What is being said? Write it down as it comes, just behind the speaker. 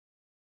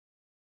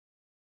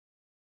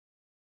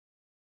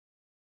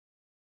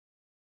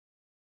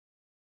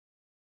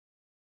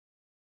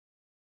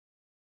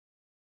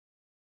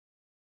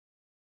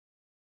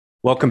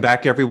Welcome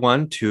back,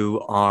 everyone,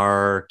 to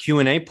our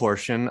Q&A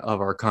portion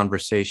of our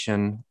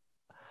conversation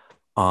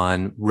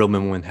on Real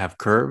Men Women Have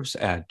Curves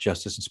at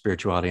Justice and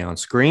Spirituality on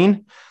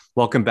Screen.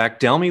 Welcome back,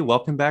 Delmy.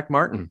 Welcome back,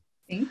 Martin.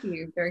 Thank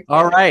you. Very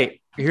All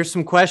right, here's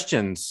some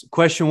questions.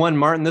 Question one,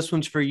 Martin, this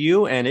one's for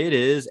you, and it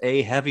is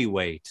a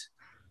heavyweight.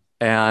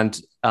 And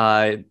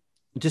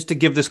just to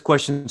give this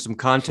question some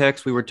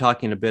context, we were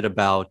talking a bit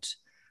about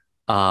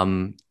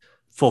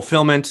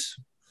fulfillment,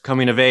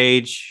 coming of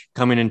age,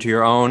 coming into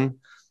your own.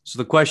 So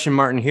the question,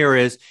 Martin, here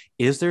is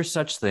there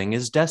such thing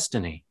as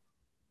destiny?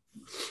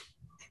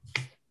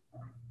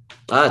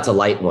 It's a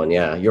light one.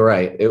 Yeah, you're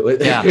right.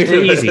 It's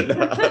easy.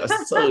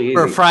 So easy.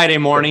 For a Friday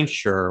morning,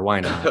 sure, why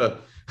not?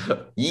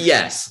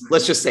 Yes,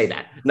 let's just say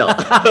that. No.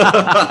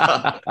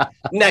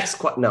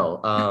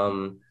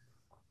 No.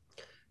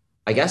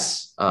 I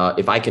guess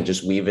if I could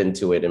just weave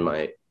into it in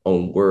my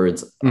own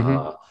words,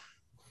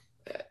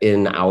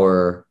 in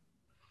our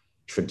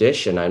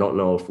tradition, I don't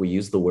know if we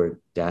use the word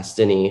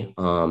destiny.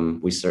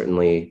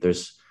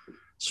 There's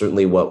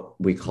certainly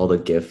what we call the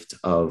gift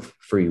of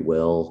free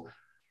will.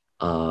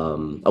 I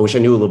wish I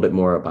knew a little bit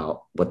more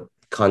about what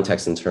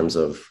context in terms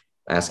of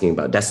asking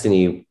about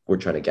destiny we're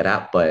trying to get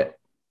at, but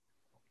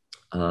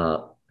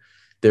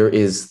there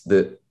is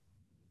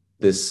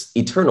this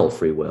eternal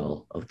free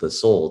will of the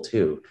soul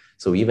too.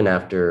 So even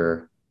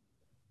after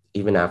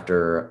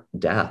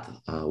death,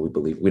 we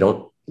believe we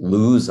don't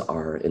lose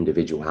our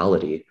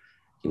individuality.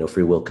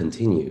 Free will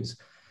continues.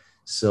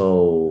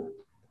 So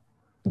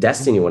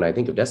destiny, when I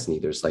think of destiny,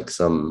 there's like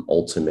some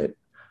ultimate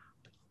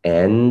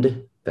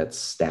end that's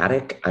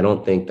static. I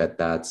don't think that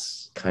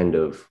that's kind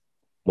of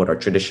what our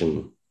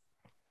tradition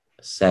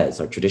says.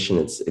 Our tradition,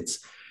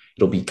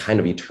 it'll be kind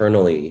of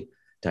eternally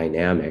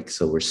dynamic.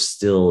 So we're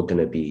still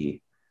going to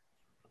be,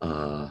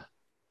 we're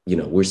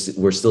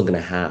still going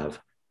to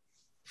have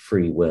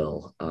free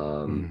will.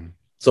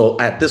 So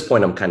at this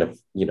point, I'm kind of,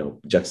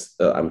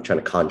 I'm trying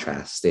to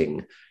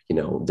contrasting,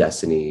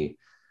 destiny,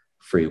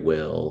 free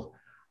will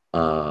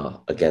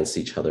against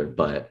each other,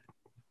 but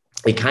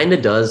it kind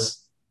of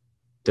does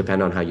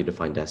depend on how you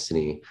define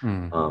destiny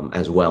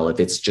as well. If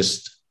it's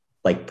just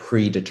like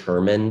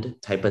predetermined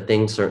type of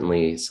thing,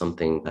 certainly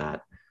something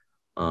that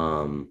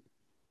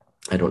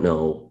I don't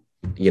know,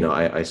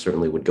 I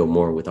certainly would go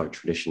more with our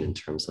tradition in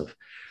terms of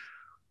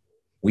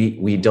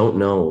we don't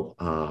know,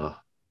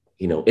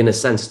 in a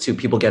sense too,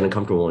 people get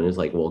uncomfortable and it's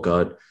like, well,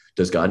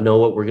 does God know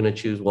what we're going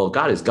to choose? Well,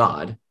 God is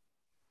God.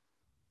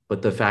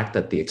 But the fact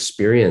that the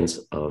experience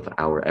of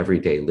our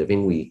everyday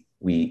living,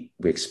 we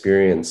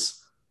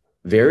experience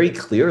very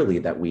clearly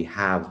that we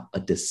have a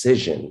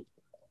decision.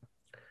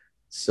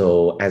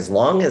 So as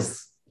long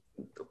as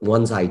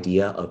one's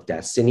idea of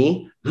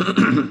destiny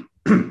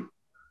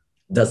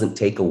doesn't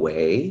take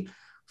away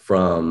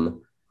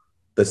from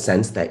the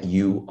sense that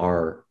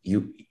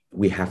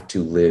we have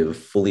to live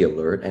fully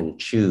alert and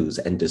choose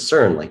and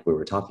discern, like we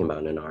were talking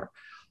about in our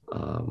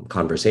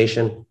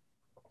conversation,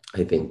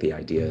 I think the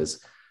idea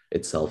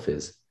itself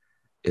is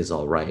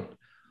all right.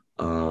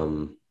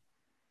 But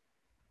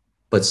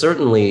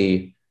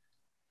certainly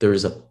there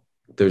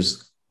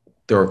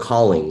are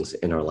callings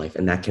in our life,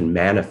 and that can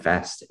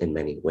manifest in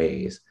many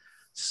ways.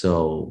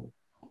 So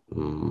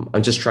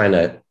I'm just trying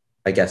to,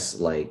 I guess,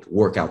 like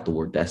work out the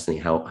word destiny.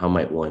 How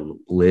might one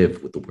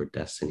live with the word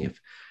destiny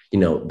if,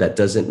 that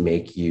doesn't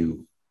make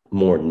you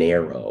more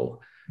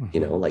narrow,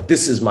 like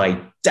this is my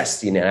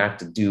destiny and I have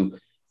to do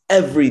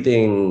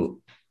everything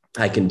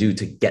I can do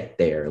to get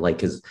there. Like,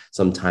 because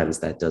sometimes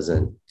that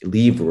doesn't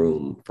leave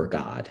room for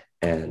God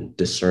and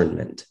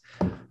discernment.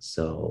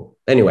 So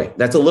anyway,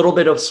 that's a little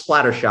bit of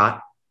splatter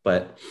shot,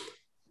 but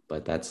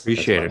that's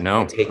appreciate it.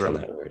 No, take on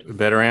that word.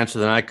 Better answer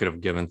than I could have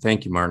given.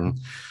 Thank you, Martin.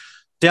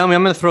 Delmy,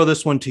 I'm going to throw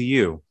this one to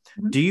you.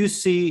 Do you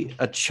see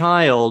a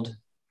child?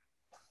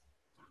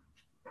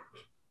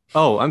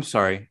 Oh, I'm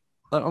sorry.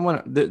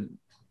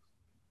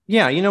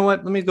 Yeah, you know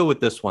what? Let me go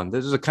with this one.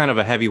 This is a kind of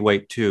a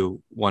heavyweight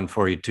one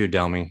for you too,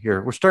 Delmy. Here,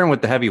 we're starting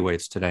with the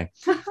heavyweights today.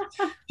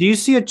 Do you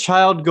see a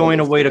child going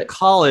away to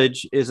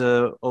college is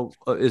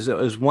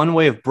one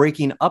way of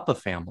breaking up a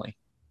family?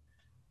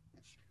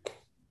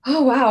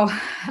 Oh, wow.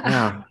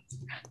 Yeah.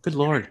 Good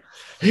Lord.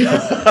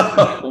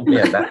 Oh,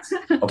 man,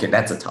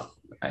 that's a tough.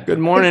 Good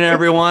morning,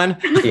 everyone.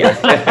 Yeah.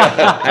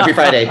 Happy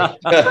Friday.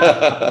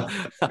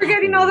 We're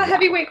getting all the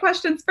heavyweight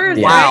questions first.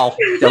 Yeah. Wow.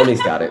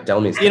 Delmy's got it.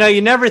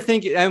 You never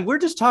think, and we're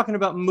just talking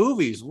about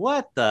movies.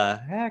 What the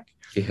heck?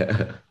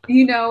 Yeah.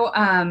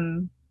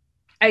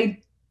 I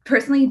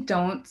personally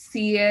don't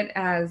see it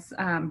as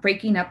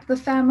breaking up the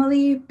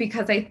family,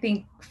 because I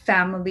think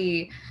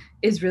family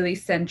is really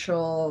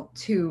central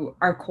to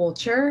our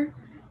culture.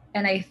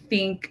 And I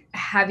think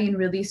having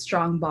really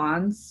strong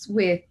bonds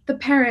with the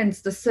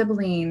parents, the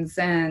siblings,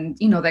 and,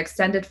 the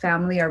extended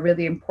family are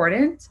really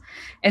important.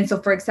 And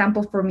so, for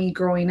example, for me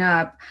growing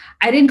up,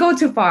 I didn't go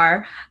too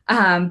far,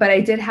 but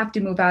I did have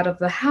to move out of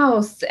the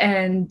house.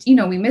 And,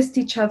 we missed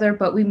each other,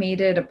 but we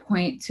made it a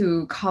point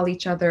to call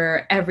each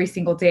other every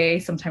single day,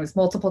 sometimes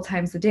multiple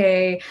times a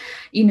day.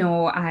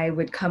 I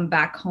would come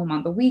back home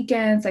on the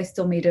weekends. I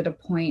still made it a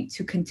point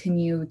to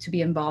continue to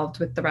be involved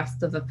with the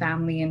rest of the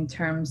family in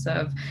terms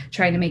of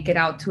trying to make it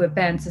out to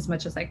events as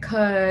much as I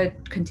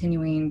could,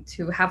 continuing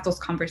to have those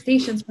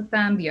conversations with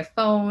them via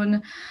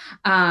phone.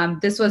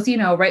 This was,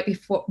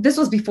 this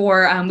was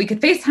before we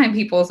could FaceTime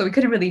people, so we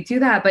couldn't really do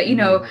that. But,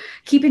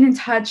 keeping in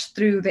touch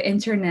through the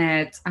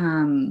internet,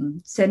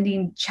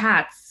 sending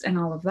chats and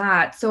all of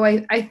that. So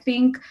I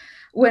think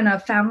when a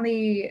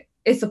family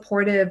is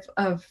supportive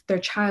of their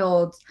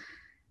child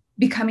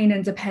becoming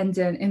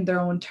independent in their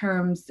own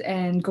terms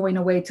and going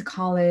away to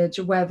college,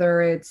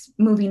 whether it's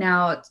moving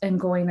out and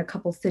going a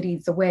couple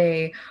cities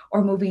away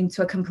or moving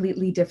to a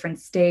completely different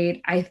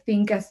state, I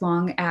think as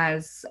long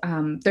as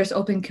there's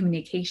open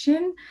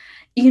communication,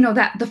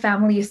 that the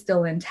family is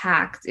still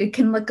intact. It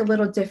can look a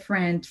little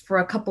different for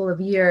a couple of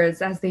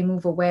years as they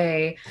move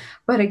away.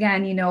 But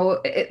again,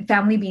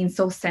 family being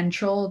so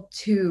central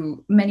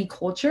to many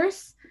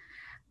cultures,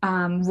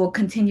 will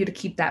continue to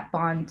keep that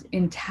bond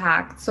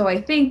intact. So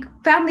I think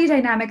family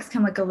dynamics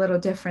can look a little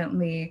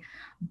differently,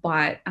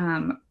 but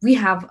we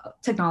have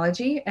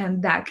technology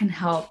and that can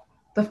help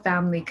the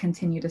family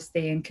continue to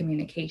stay in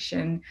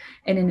communication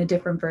and in a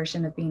different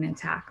version of being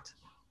intact.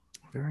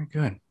 Very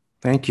good.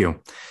 Thank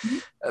you.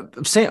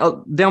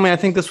 Delmy, I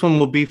think this one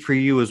will be for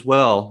you as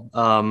well.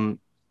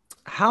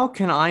 How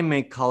can I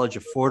make college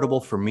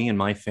affordable for me and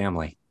my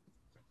family?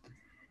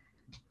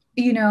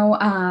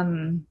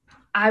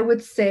 I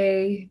would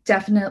say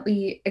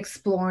definitely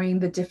exploring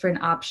the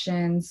different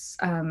options.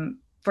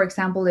 For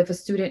example, if a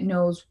student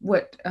knows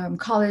what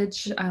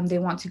college they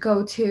want to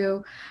go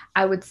to,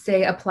 I would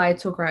say apply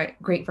to a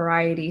great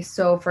variety.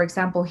 So for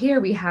example, here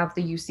we have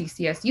the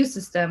UC-CSU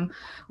system,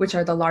 which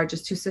are the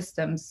largest two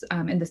systems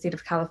in the state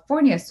of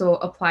California. So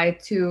apply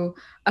to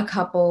a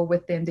couple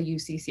within the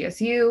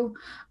UC-CSU.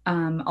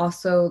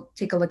 Also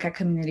take a look at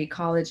community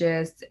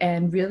colleges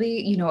and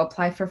really,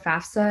 apply for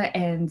FAFSA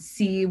and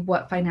see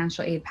what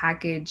financial aid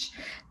package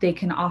they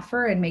can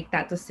offer and make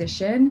that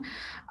decision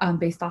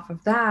based off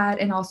of that.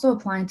 And also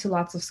applying to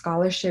lots of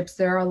scholarships.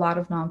 There are a lot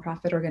of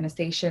nonprofit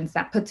organizations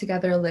that put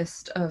together a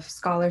list of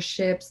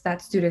scholarships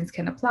that students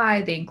can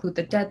apply. They include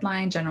the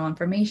deadline, general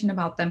information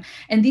about them.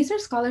 And these are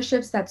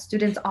scholarships that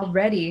students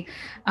already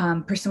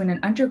pursuing an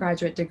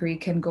undergraduate degree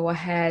can go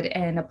ahead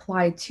and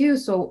apply to.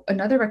 So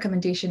another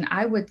recommendation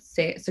I would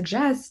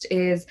suggest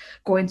is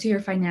going to your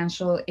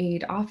financial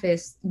aid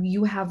office.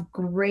 You have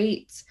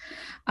great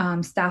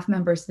staff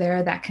members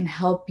there that can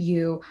help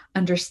you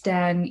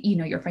understand,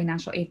 your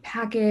financial aid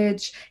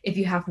package. If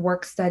you have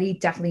work study,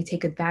 definitely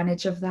take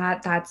advantage of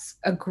that. That's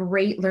a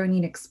great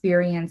learning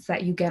experience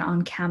that you get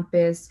on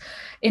campus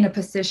in a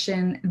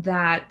position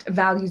that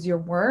values your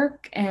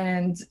work.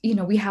 And,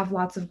 we have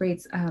lots of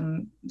great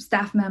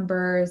staff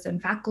members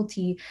and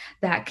faculty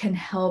that can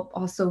help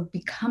also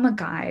become a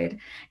guide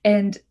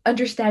and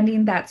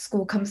understanding that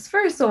school comes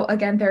first. So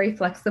again, very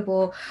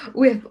flexible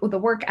with the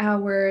work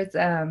hours.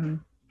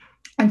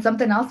 And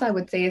something else I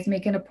would say is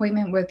make an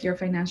appointment with your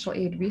financial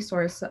aid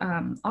resource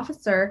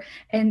officer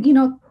and,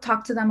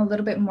 talk to them a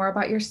little bit more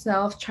about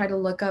yourself, try to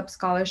look up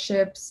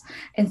scholarships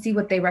and see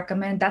what they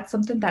recommend. That's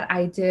something that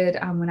I did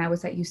when I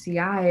was at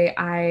UCI.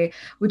 I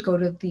would go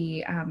to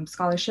the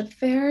scholarship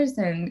fairs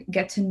and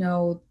get to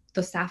know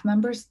the staff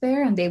members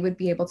there, and they would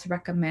be able to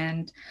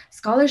recommend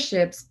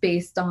scholarships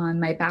based on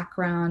my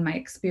background, my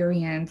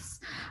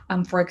experience.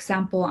 For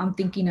example, I'm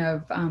thinking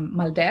of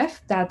Maldef.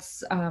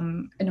 That's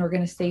an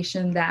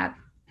organization that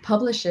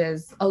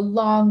publishes a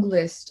long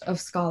list of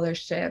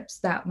scholarships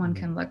that one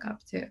can look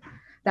up.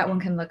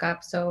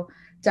 So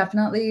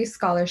definitely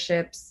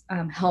scholarships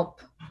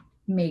help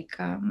make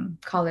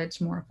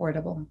college more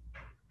affordable.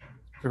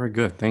 Very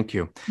good. Thank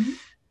you. Mm-hmm.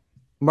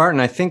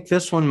 Martin, I think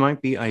this one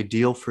might be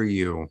ideal for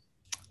you.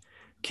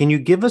 Can you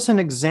give us an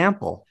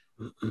example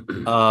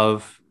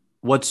of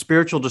what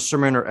spiritual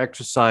discernment or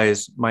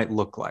exercise might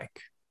look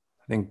like?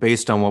 I think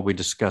based on what we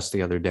discussed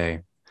the other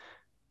day.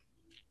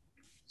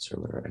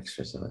 Discernment or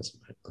exercise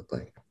might look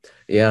like.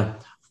 Yeah,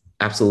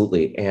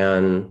 absolutely.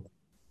 And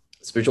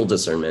spiritual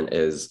discernment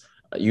is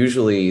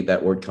usually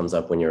that word comes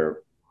up when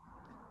you're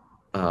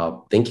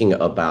thinking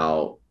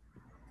about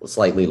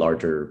slightly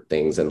larger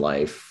things in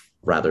life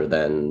rather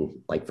than,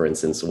 like, for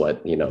instance,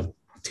 what,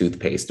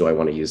 toothpaste do I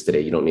want to use today?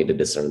 You don't need to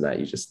discern that.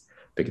 You just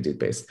pick a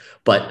toothpaste.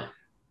 But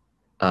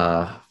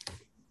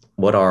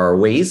what are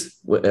ways?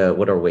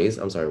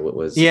 I'm sorry, what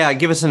was? Yeah,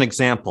 give us an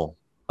example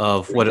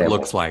of what it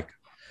looks like.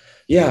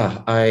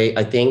 Yeah,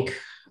 I think,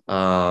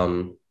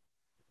 for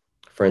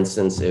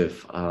instance,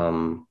 if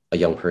a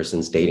young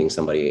person's dating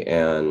somebody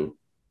and,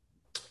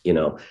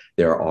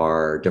 there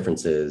are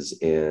differences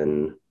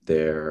in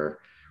their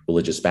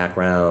religious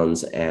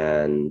backgrounds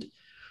and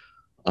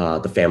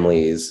the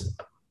families,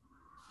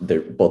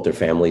 both their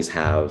families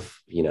have,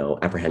 you know,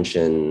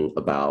 apprehension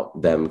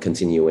about them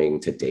continuing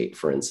to date,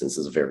 for instance,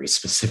 is very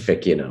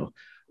specific, you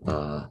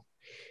know.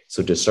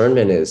 So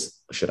discernment is,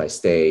 should I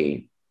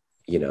stay,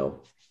 you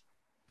know,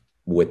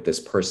 with this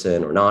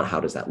person or not? How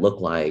does that look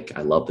like?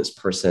 I love this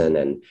person,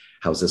 and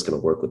how is this going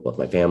to work with both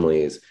my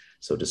families?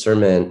 So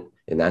discernment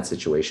in that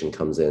situation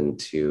comes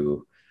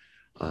into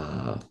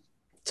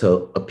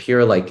to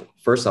appear like,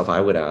 first off, I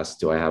would ask,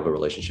 do I have a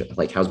relationship?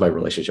 Like, how's my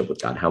relationship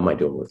with God? How am I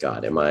doing with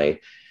God? Am I,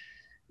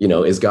 you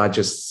know, is God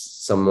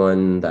just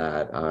someone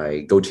that I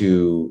go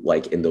to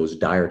like in those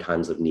dire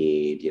times of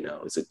need? You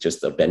know, is it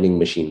just a vending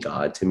machine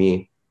God to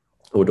me?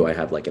 Or do I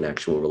have like an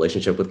actual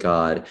relationship with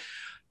God?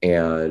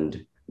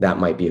 And that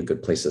might be a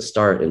good place to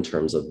start in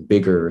terms of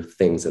bigger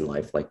things in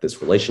life, like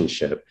this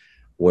relationship,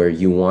 where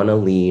you want to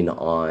lean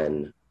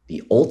on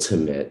the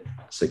ultimate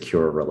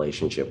secure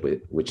relationship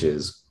with, which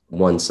is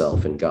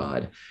oneself and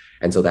God.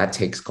 And so that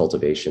takes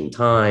cultivation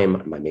time.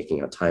 Am I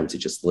making out time to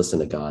just listen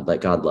to God,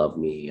 let God love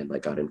me, and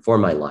let God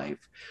inform my life,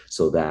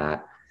 so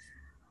that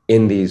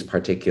in these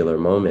particular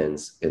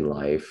moments in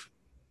life,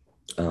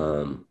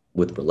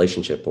 with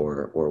relationship,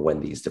 or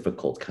when these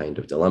difficult kind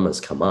of dilemmas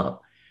come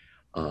up,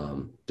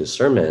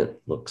 discernment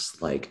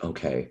looks like,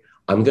 okay,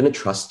 I'm going to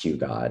trust you,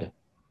 God,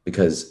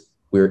 because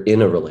we're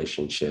in a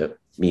relationship,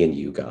 me and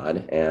you,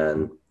 God,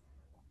 and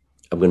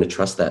I'm going to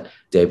trust that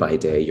day by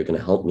day, you're going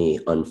to help me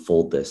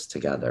unfold this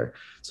together.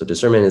 So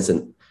discernment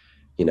isn't,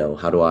 you know,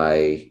 how do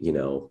I, you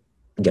know,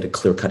 get a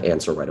clear-cut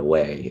answer right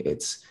away?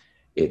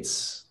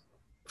 It's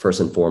first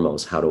and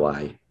foremost, how do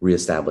I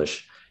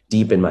reestablish,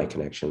 deepen my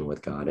connection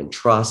with God and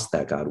trust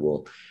that God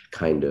will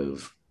kind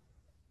of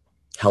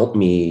help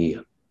me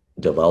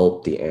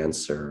develop the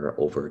answer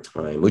over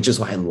time, which is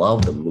why I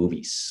love the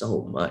movie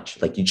so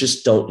much. Like, you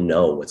just don't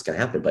know what's going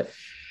to happen,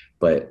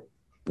 but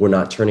we're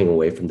not turning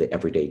away from the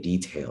everyday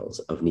details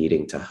of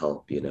needing to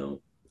help, you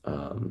know,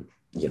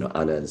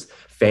 Anna's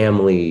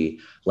family,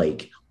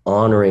 like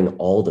honoring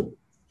all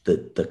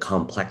the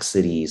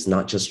complexities,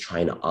 not just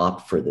trying to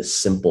opt for this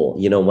simple,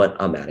 you know what,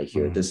 I'm out of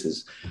here. This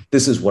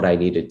is what I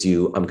need to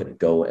do. I'm going to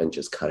go and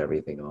just cut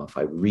everything off.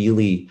 I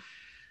really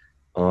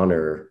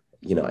honor,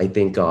 you know, I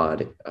think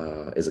God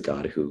is a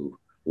God who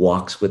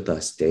walks with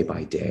us day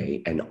by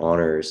day and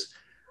honors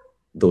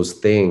those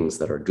things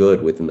that are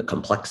good within the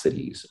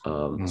complexities.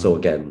 So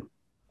again,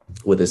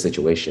 with this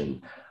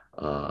situation,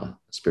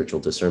 spiritual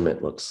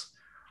discernment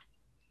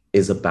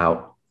is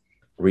about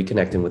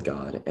reconnecting with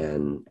God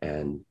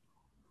and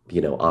you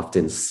know,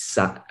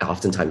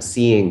 oftentimes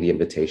seeing the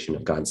invitation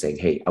of God saying,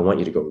 hey, I want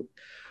you to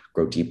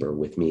grow deeper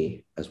with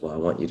me as well. I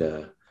want you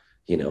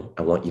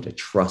to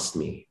trust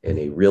me in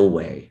a real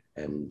way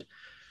and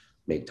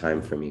make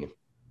time for me.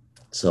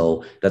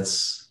 So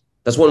that's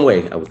one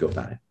way I would go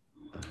about it.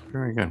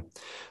 Very good.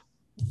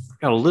 We've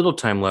got a little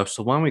time left,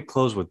 so why don't we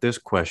close with this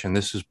question?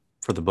 This is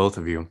for the both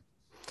of you.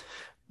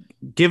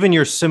 Given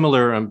your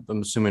similar, I'm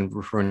assuming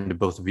referring to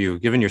both of you,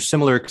 given your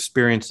similar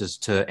experiences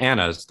to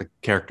Anna's, the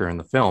character in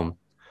the film,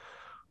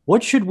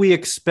 what should we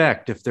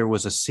expect if there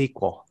was a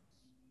sequel?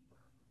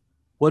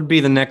 What would be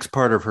the next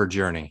part of her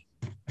journey?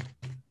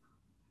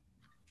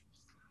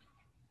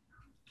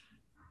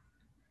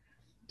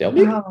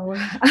 Delmy? Wow.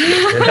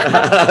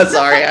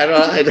 Sorry, I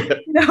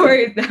don't. No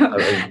worries. No.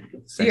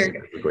 That's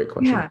a great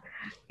question. Yeah.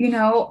 You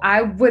know,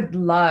 I would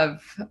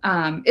love,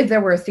 if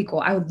there were a sequel,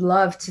 I would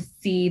love to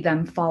see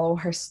them follow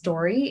her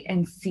story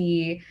and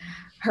see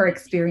her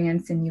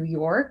experience in New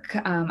York.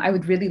 I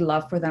would really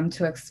love for them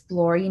to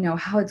explore, you know,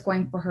 how it's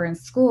going for her in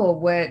school,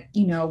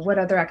 what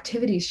other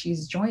activities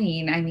she's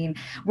joining. I mean,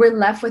 we're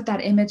left with that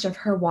image of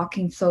her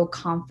walking so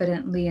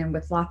confidently and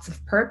with lots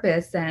of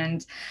purpose.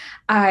 And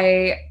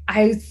I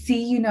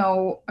see, you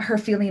know, her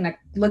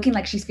looking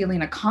like she's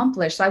feeling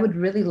accomplished. So I would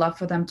really love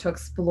for them to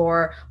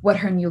explore what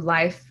her new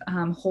life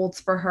holds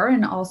for her,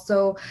 and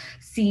also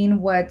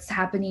seeing what's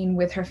happening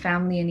with her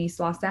family in East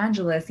Los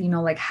Angeles. You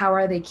know, like, how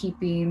are they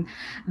keeping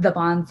the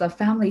bonds of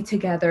family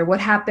together? What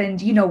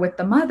happened, you know, with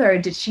the mother?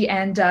 Did she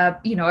end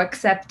up, you know,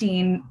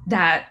 accepting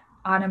that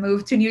Anna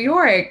moved to New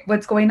York?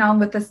 What's going on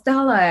with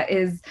Estella?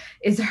 Is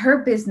her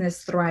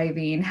business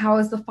thriving? How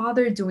is the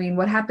father doing?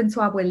 What happened to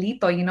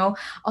Abuelito? You know,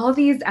 all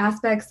these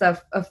aspects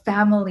of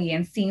family,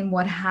 and seeing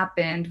what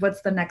happened.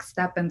 What's the next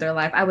step in their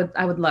life? I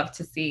would love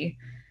to see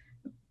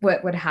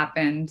what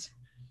happened.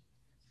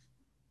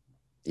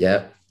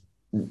 Yeah,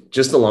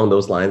 just along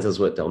those lines as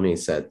what Delmy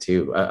said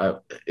too.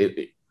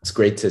 It's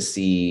great to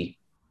see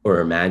or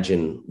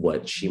imagine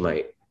what she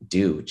might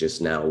do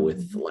just now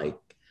with, like,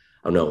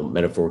 I don't know,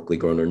 metaphorically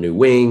growing her new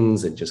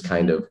wings and just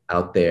kind of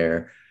out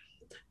there,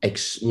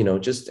 you know,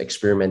 just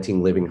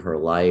experimenting, living her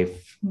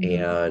life.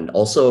 And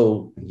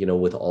also, you know,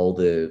 with all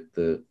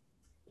the,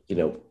 you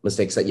know,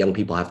 mistakes that young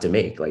people have to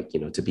make, like, you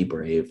know, to be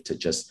brave, to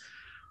just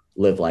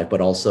live life,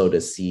 but also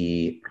to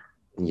see,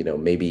 you know,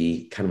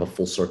 maybe kind of a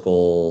full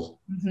circle,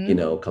 you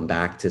know, come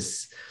back to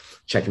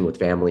check in with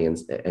family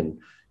and,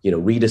 you know,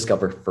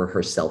 rediscover for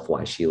herself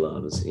why she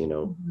loves, you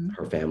know,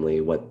 her family,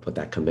 what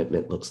that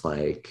commitment looks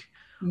like.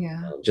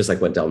 Yeah. Just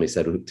like what Delmy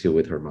said too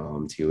with her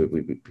mom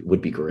too,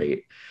 would be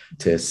great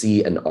to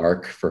see an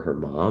arc for her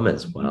mom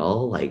as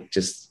well, like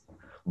just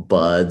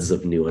buds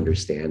of new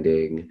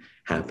understanding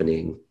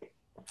happening.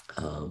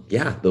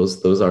 Yeah,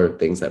 those are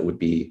things that would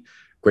be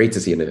great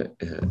to see in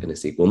a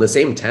sequel. In the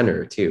same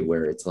tenor too,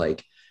 where it's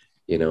like,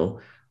 you know,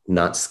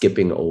 not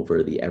skipping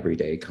over the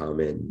everyday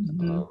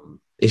common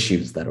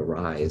issues that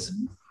arise.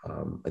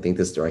 I think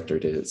this director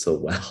did it so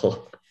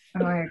well.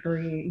 Oh, I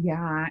agree.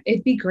 Yeah.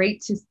 It'd be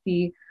great to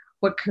see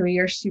what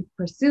career she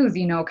pursues,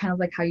 you know, kind of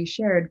like how you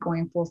shared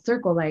going full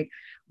circle. Like,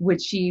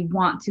 would she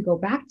want to go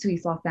back to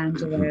East Los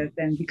Angeles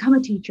and become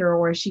a teacher?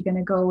 Or is she going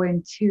to go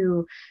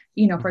into,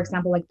 you know, for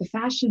example, like the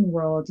fashion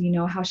world, you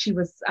know, how she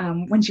was,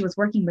 when she was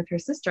working with her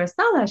sister,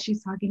 Estella,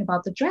 she's talking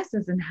about the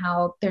dresses and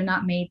how they're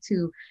not made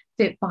to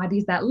fit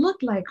bodies that look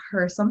like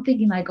her. So I'm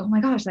thinking like, oh my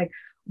gosh, like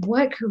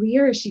what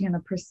career is she going to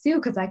pursue?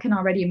 Because I can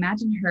already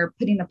imagine her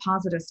putting a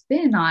positive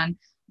spin on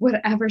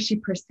whatever she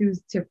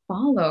pursues to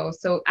follow.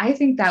 So I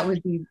think that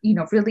would be, you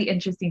know, really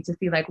interesting to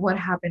see like what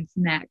happens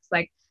next.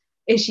 Like,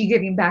 is she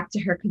giving back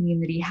to her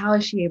community? How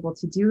is she able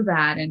to do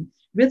that? And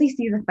really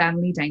see the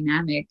family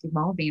dynamic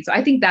evolving. So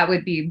I think that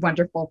would be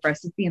wonderful for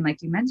us to see. And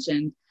like you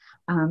mentioned,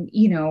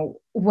 you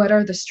know, what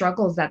are the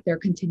struggles that they're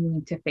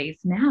continuing to face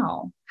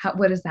now?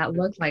 What does that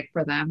look like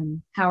for them?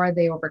 And how are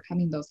they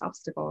overcoming those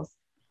obstacles?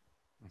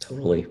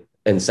 Totally.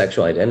 And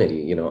sexual identity,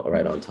 you know,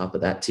 right on top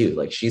of that too.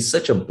 Like she's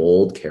such a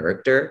bold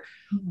character.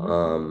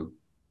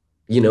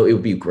 You know, it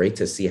would be great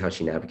to see how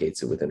she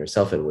navigates it within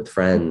herself and with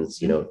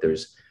friends. You know,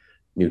 there's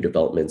new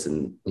developments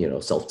and, you know,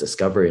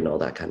 self-discovery and all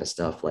that kind of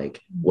stuff.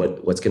 Like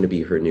what's going to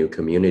be her new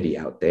community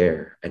out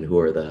there, and who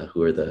are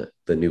the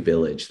new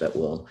village that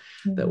will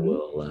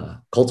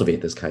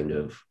cultivate this kind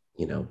of,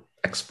 you know,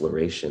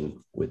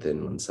 exploration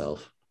within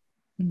oneself.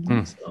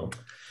 So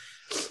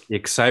the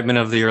excitement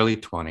of the early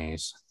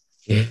 20s.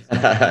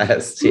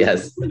 Yes.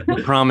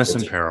 Promise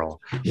and peril.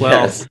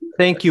 Well, yes.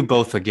 Thank you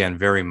both again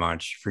very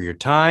much for your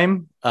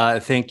time.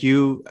 Thank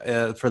you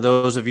for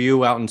those of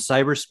you out in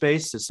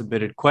cyberspace that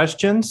submitted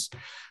questions.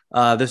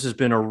 This has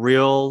been a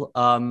real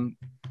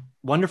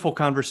wonderful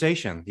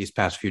conversation these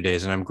past few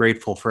days, and I'm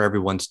grateful for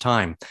everyone's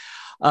time.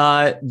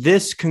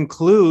 This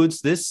concludes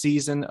this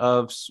season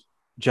of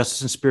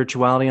Justice and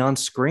Spirituality on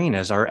Screen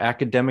as our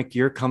academic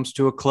year comes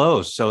to a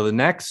close. So the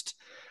next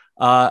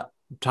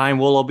time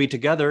we'll all be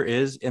together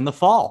is in the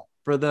fall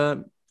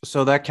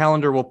so that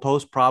calendar will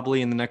post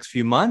probably in the next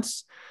few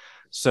months.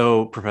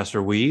 So Professor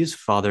Ruíz,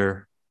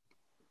 Father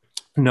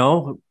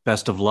No,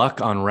 best of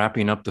luck on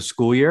wrapping up the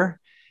school year,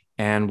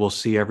 and we'll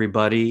see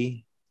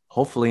everybody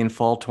hopefully in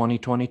fall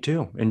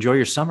 2022. Enjoy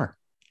your summer.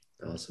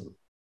 Awesome.